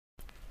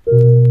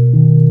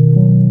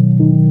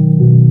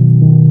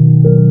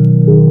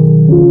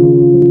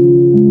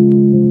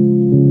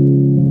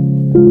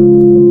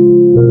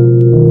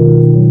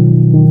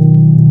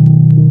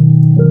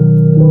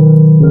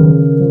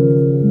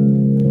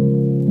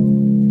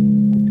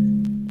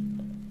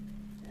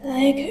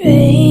like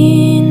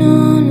rain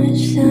on a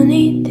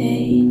sunny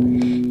day.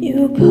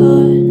 You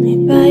caught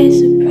me by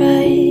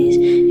surprise.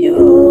 You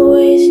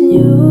always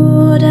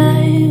knew what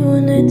I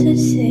wanted to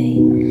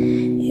say.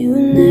 You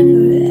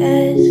never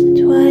asked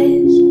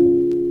twice.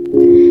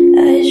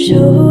 I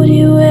showed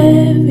you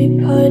every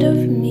part of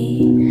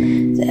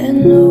me that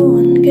no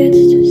one gets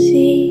to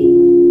see.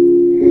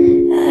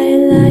 I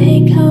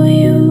like how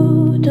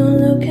you don't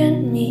look at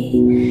me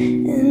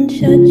and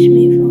judge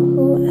me for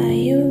who I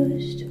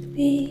used to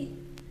be.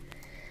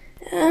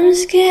 I'm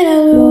scared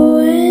I'll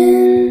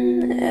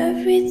ruin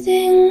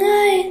everything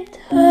I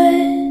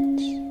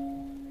touch,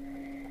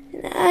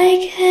 and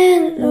I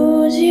can't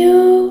lose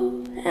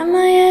you. Am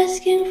I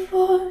asking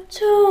for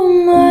too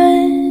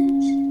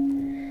much?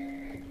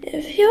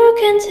 If you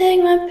can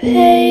take my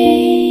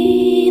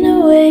pain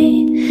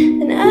away,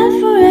 then I'll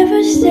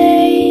forever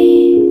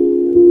stay.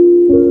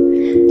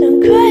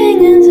 Done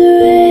crying in the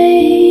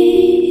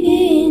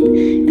rain,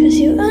 'cause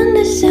you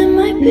understand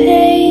my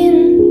pain.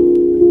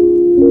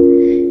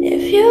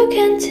 If you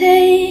can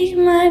take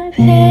my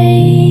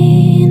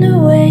pain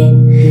away,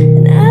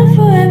 then I'll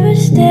forever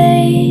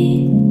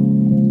stay.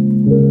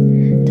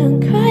 Done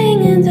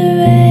crying in the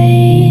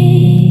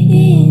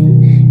rain,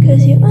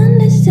 'cause you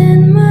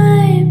understand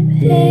my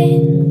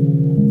pain.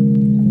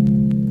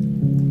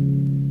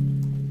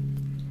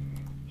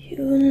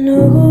 You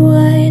know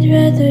I'd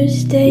rather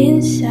stay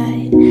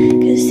inside,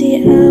 'cause the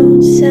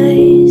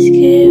outside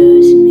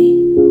scares me.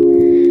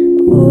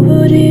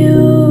 Would you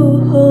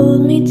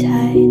hold me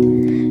tight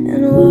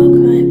and walk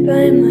right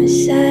by my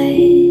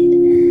side?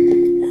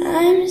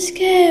 I'm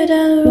scared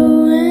I'll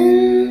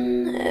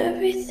ruin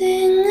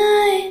everything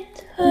I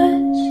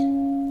touch.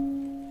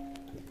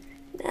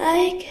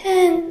 I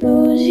can't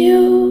lose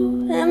you.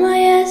 Am I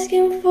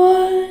asking for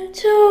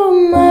too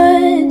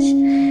much?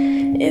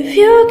 If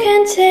you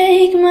can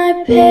take my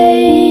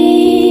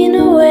pain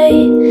away,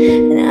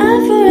 then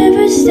I'll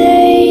forever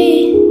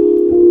stay.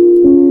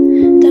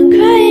 Done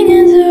crying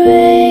in the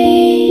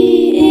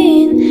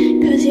rain,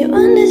 'cause you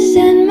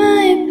understand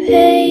my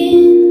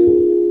pain.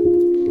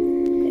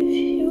 If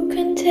you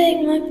can take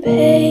my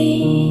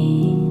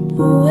pain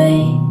away,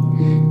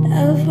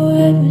 I'll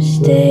forever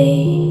stay.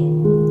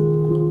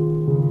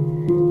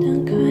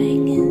 Done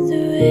crying in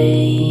the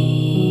rain.